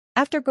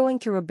After going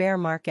through a bear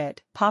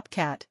market,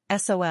 Popcat,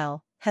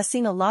 SOL, has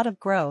seen a lot of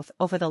growth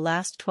over the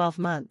last 12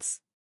 months.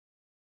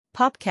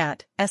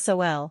 Popcat,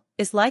 SOL,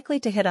 is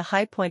likely to hit a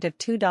high point of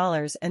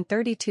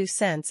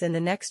 $2.32 in the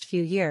next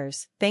few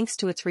years, thanks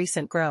to its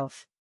recent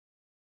growth.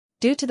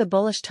 Due to the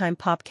bullish time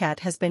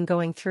Popcat has been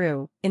going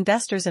through,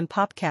 investors in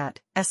Popcat,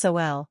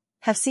 SOL,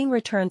 have seen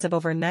returns of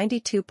over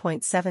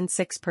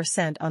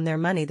 92.76% on their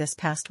money this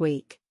past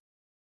week.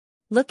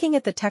 Looking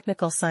at the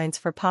technical signs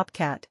for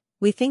Popcat,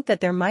 we think that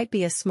there might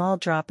be a small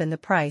drop in the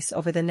price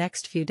over the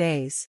next few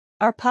days.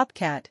 Our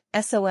Popcat,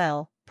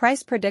 SOL,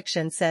 price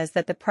prediction says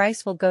that the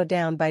price will go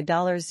down by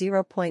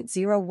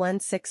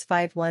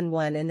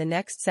 $0.016511 in the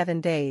next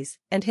 7 days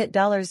and hit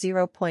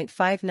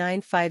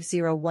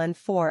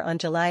 $0.595014 on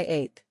July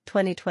 8,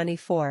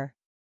 2024.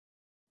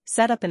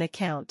 Set up an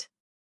account.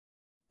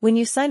 When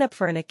you sign up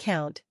for an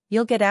account,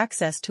 you'll get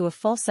access to a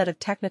full set of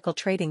technical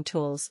trading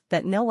tools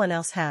that no one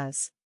else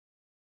has.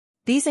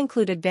 These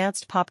include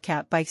advanced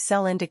Popcat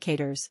buy-sell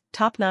indicators,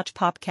 top-notch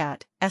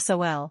Popcat,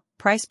 SOL,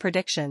 price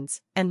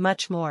predictions, and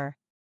much more.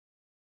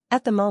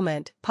 At the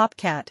moment,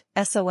 Popcat,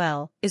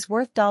 SOL, is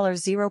worth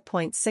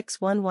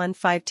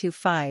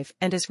 $0.611525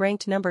 and is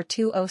ranked number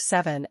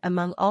 207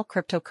 among all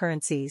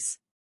cryptocurrencies.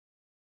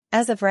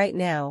 As of right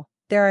now,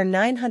 there are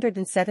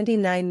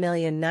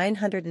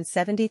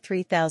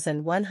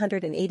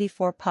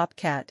 979,973,184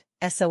 Popcat,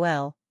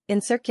 SOL,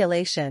 in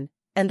circulation,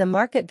 and the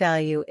market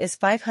value is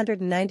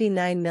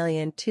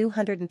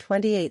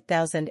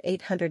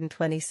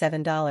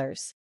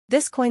 $599,228,827.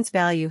 This coin's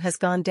value has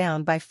gone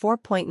down by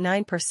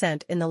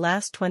 4.9% in the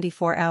last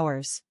 24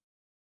 hours.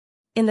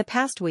 In the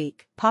past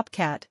week,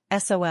 Popcat,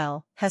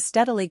 SOL, has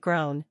steadily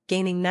grown,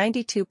 gaining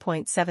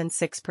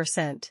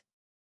 92.76%.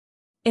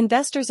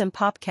 Investors in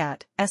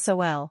Popcat,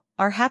 SOL,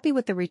 are happy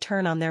with the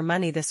return on their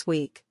money this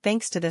week,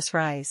 thanks to this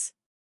rise.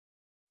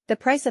 The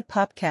price of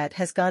Popcat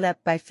has gone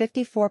up by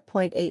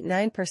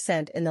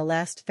 54.89% in the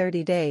last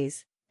 30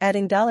 days,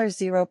 adding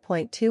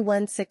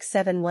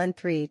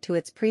 $0.216713 to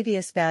its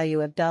previous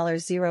value of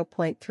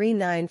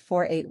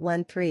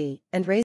 $0.394813, and raising